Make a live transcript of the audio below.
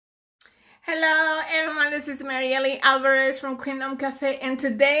Hello everyone, this is Marielle Alvarez from Kingdom Cafe, and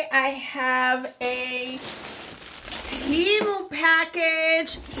today I have a Temu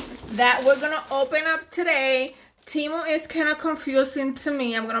package that we're gonna open up today. Temu is kind of confusing to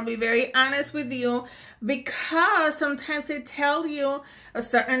me. I'm gonna be very honest with you because sometimes they tell you a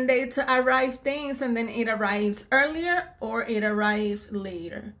certain day to arrive things and then it arrives earlier or it arrives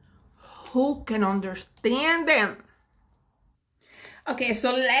later. Who can understand them? Okay,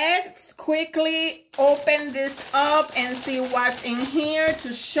 so let's quickly open this up and see what's in here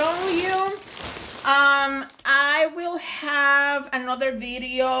to show you. I will have another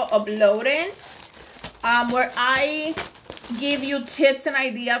video uploaded where I give you tips and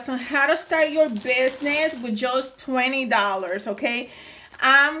ideas on how to start your business with just $20, okay?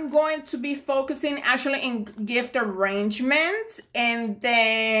 I'm going to be focusing actually in gift arrangements and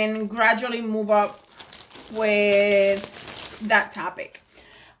then gradually move up with that topic.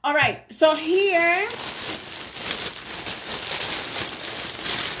 All right, so here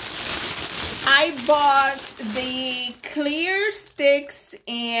I bought the clear sticks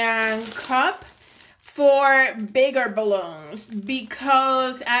and cup for bigger balloons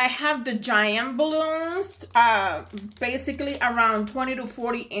because I have the giant balloons, basically around 20 to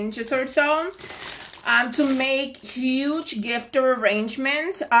 40 inches or so, to make huge gift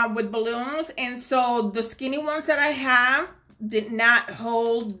arrangements with balloons. And so the skinny ones that I have did not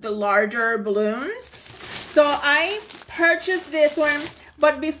hold the larger balloons, so I purchased this one.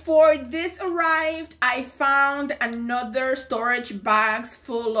 But before this arrived, I found another storage box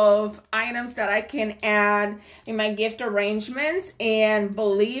full of items that I can add in my gift arrangements, and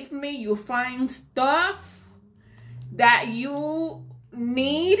believe me, you find stuff that you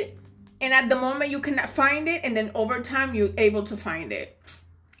need and at the moment you cannot find it, and then over time you're able to find it.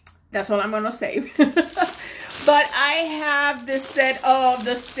 That's all I'm gonna say. But I have this set of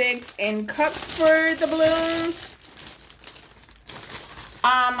the sticks and cups for the balloons.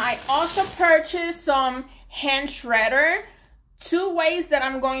 I also purchased some hand shredder. Two ways that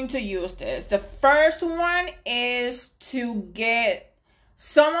I'm going to use this. The first one is to get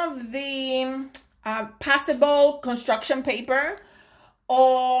some of the passable construction paper,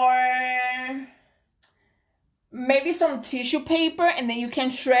 or maybe some tissue paper, and then you can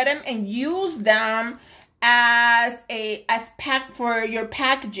shred them and use them as pack for your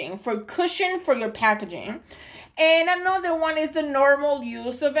packaging, for cushion for your packaging. And another one is the normal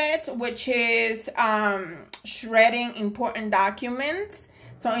use of it, which is shredding important documents.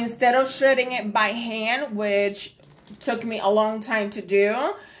 So instead of shredding it by hand, which took me a long time to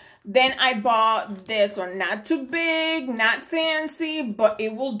do, then I bought this one. Not too big, not fancy, but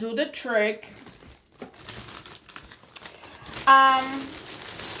it will do the trick.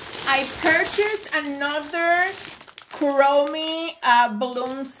 I purchased another Kuromi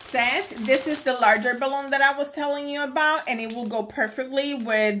balloon set. This is the larger balloon that I was telling you about, and it will go perfectly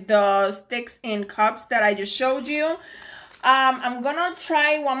with the sticks and cups that I just showed you. I'm gonna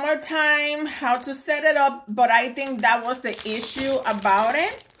try one more time how to set it up, but I think that was the issue about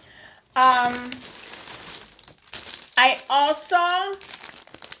it. I also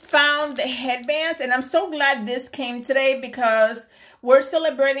found the headbands, and I'm so glad this came today because we're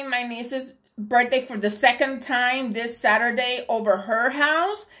celebrating my niece's birthday for the second time this Saturday over her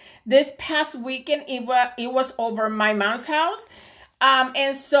house. This past weekend it was over my mom's house,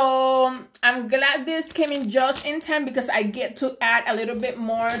 and so I'm glad this came in just in time because I get to add a little bit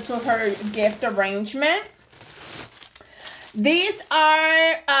more to her gift arrangement. These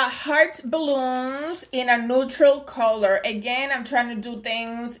are heart balloons in a neutral color. Again, I'm trying to do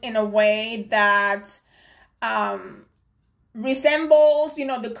things in a way that resembles, you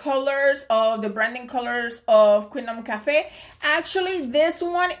know, the colors of the branding colors of Kingdom Cafe. Actually, this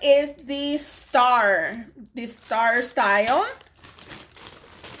one is the star style.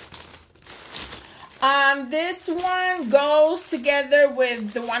 This one goes together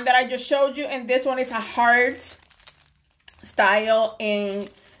with the one that I just showed you, and this one is a heart style in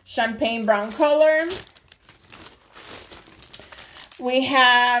champagne brown color. We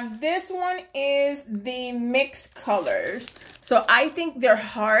have this one is the mixed colors. So I think they're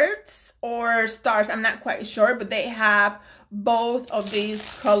hearts or stars. I'm not quite sure, but they have both of these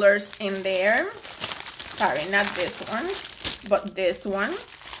colors in there. Sorry, not this one, but this one.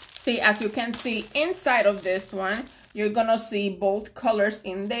 See, as you can see inside of this one, you're gonna see both colors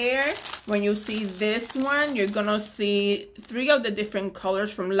in there. When you see this one, you're gonna see 3 of the different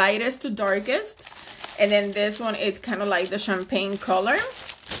colors from lightest to darkest. And then this one is kind of like the champagne color.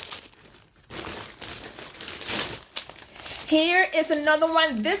 Here is another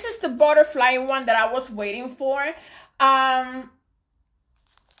one. This is the butterfly one that I was waiting for. I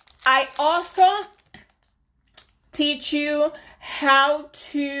I also teach you how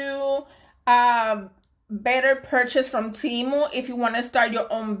to better purchase from Temu if you want to start your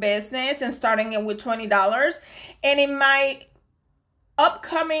own business and starting it with $20. And in my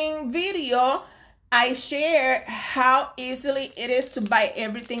upcoming video, I share how easily it is to buy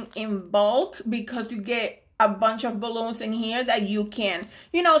everything in bulk, because you get a bunch of balloons in here that you can,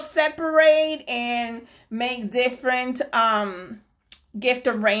 you know, separate and make different gift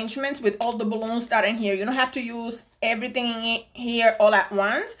arrangements with all the balloons that are in here. You don't have to use everything in here all at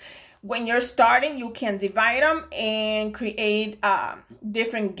once. When you're starting, you can divide them and create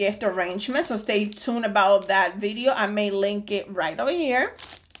different gift arrangements. So stay tuned about that video. I may link it right over here,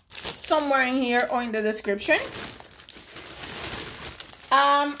 somewhere in here or in the description.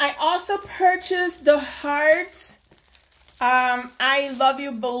 I also purchased the hearts. I love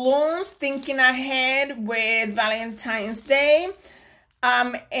you balloons, thinking ahead with Valentine's Day.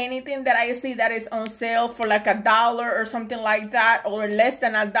 Anything that I see that is on sale for like $1 or something like that, or less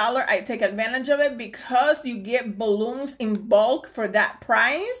than $1, I take advantage of it, because you get balloons in bulk for that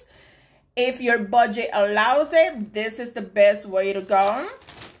price. If your budget allows it, this is the best way to go.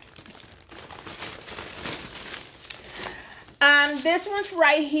 This ones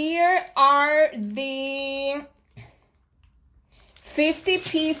right here are the 50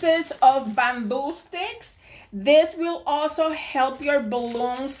 pieces of bamboo sticks. This will also help your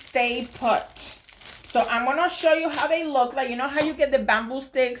balloons stay put. So I'm going to show you how they look like. You know how you get the bamboo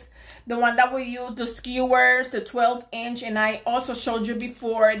sticks, the one that we use, the skewers, the 12-inch, and I also showed you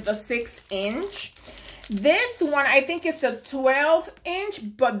before the 6-inch. This one, I think it's a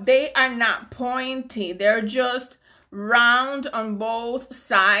 12-inch, but they are not pointy. They're just round on both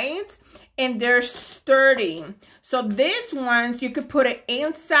sides, and they're sturdy. So these ones, you could put it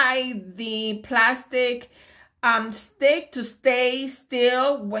inside the plastic stick to stay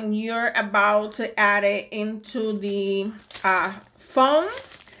still when you're about to add it into the foam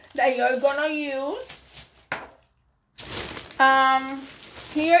that you're gonna use.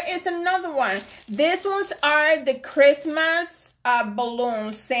 Here is another one. These ones are the Christmas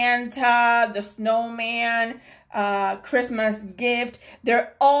balloons. Santa, the snowman, Christmas gift.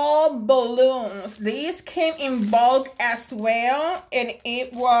 They're all balloons. These came in bulk as well, and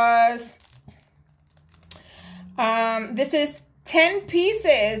it was this is 10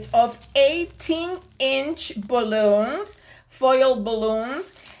 pieces of 18-inch balloons, foil balloons.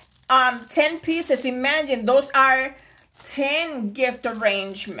 10 pieces. Imagine those are 10 gift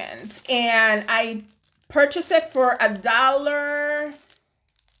arrangements, and I purchased it for $1,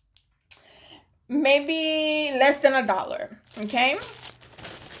 maybe less than $1. Okay.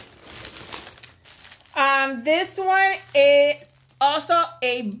 This one is also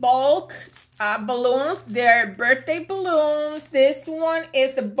a bulk balloons. They're birthday balloons. This one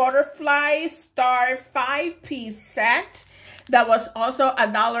is the butterfly star 5-piece set. That was also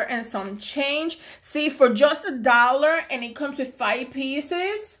 $1 and some change. See, for just $1, and it comes with 5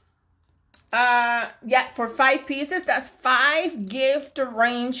 pieces. Yeah, for 5 pieces, that's 5 gift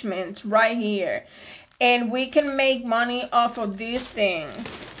arrangements right here. And we can make money off of these things.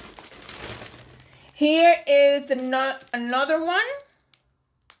 Here is another one.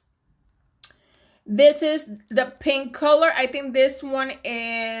 This is the pink color. I think this one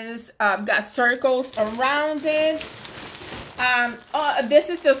is got circles around it. This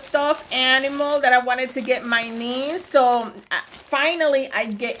is the stuffed animal that I wanted to get my niece. So finally, I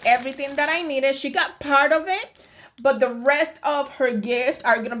get everything that I needed. She got part of it, but the rest of her gift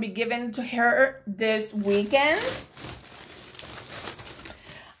are going to be given to her this weekend.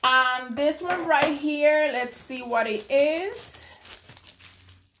 This one right here, let's see what it is.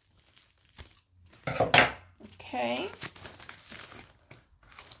 Okay.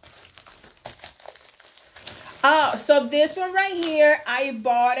 Oh, so this one right here, I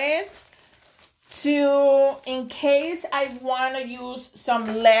bought it to, in case I want to use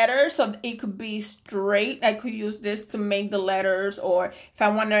some letters, so it could be straight. I could use this to make the letters, or if I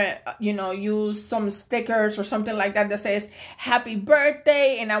want to, you know, use some stickers or something like that that says happy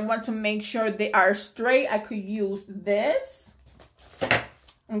birthday, and I want to make sure they are straight, I could use this.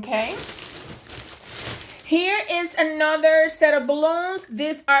 Okay. Here is another set of balloons.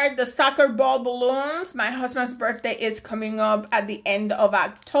 These are the soccer ball balloons. My husband's birthday is coming up at the end of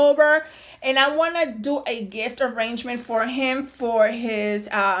October, and I want to do a gift arrangement for him for his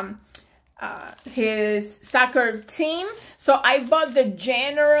soccer team. So I bought the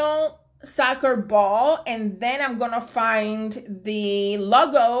general soccer ball, and then I'm gonna find the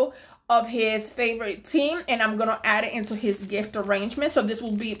logo of his favorite team, and I'm gonna add it into his gift arrangement. So this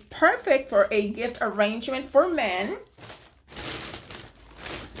will be perfect for a gift arrangement for men.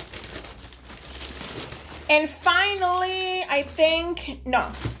 And finally, I think, no.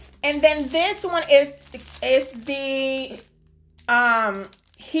 And then this one is the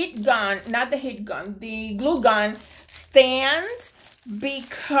heat gun, not the heat gun, the glue gun stand,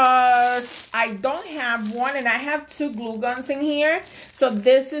 because I don't have one and I have two glue guns in here. So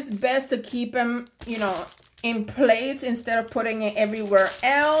this is best to keep them, you know, in place instead of putting it everywhere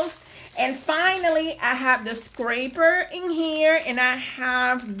else. And finally, I have the scraper in here and I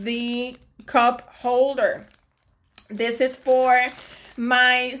have the cup holder. This is for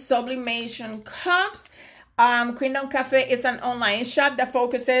my sublimation cups. Queendom Cafe is an online shop that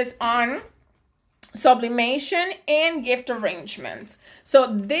focuses on sublimation and gift arrangements.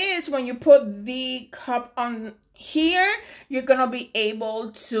 So this, when you put the cup on here, you're gonna be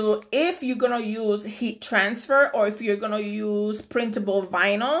able to, if you're gonna use heat transfer or if you're gonna use printable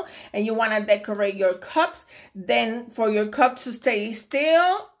vinyl and you want to decorate your cups, then for your cup to stay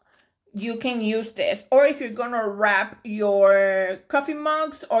still, you can use this. Or if you're gonna wrap your coffee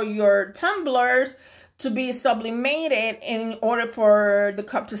mugs or your tumblers to be sublimated in order for the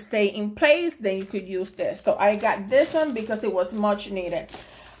cup to stay in place, then you could use this. So I got this one because it was much needed.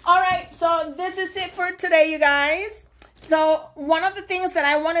 All right, so this is it for today, you guys. So one of the things that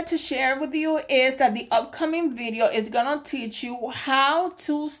I wanted to share with you is that the upcoming video is gonna teach you how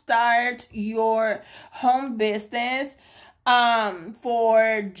to start your home business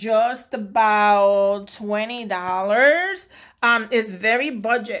for just about $20. It's very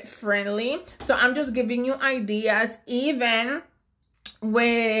budget friendly. So I'm just giving you ideas, even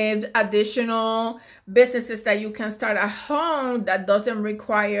with additional businesses that you can start at home that doesn't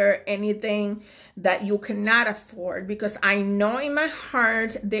require anything that you cannot afford. Because I know in my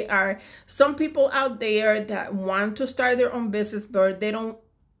heart there are some people out there that want to start their own business, but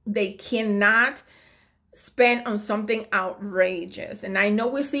they cannot spend on something outrageous. And I know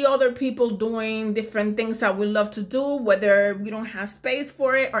we see other people doing different things that we love to do, whether we don't have space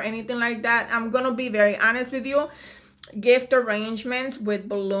for it or anything like that. I'm gonna be very honest with you. Gift arrangements with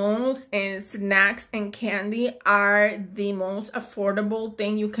balloons and snacks and candy are the most affordable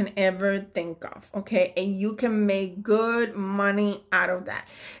thing you can ever think of, okay? And you can make good money out of that.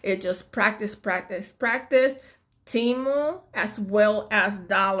 It just practice, practice, practice. Temu as well as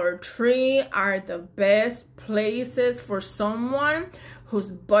Dollar Tree are the best places for someone whose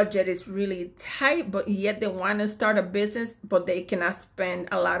budget is really tight, but yet they want to start a business, but they cannot spend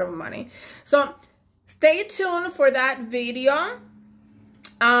a lot of money. So stay tuned for that video.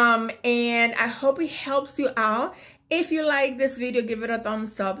 And I hope it helps you out. If you like this video, give it a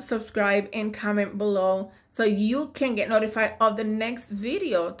thumbs up, subscribe, and comment below so you can get notified of the next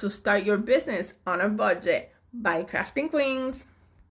video to start your business on a budget. Bye, Crafting Queens.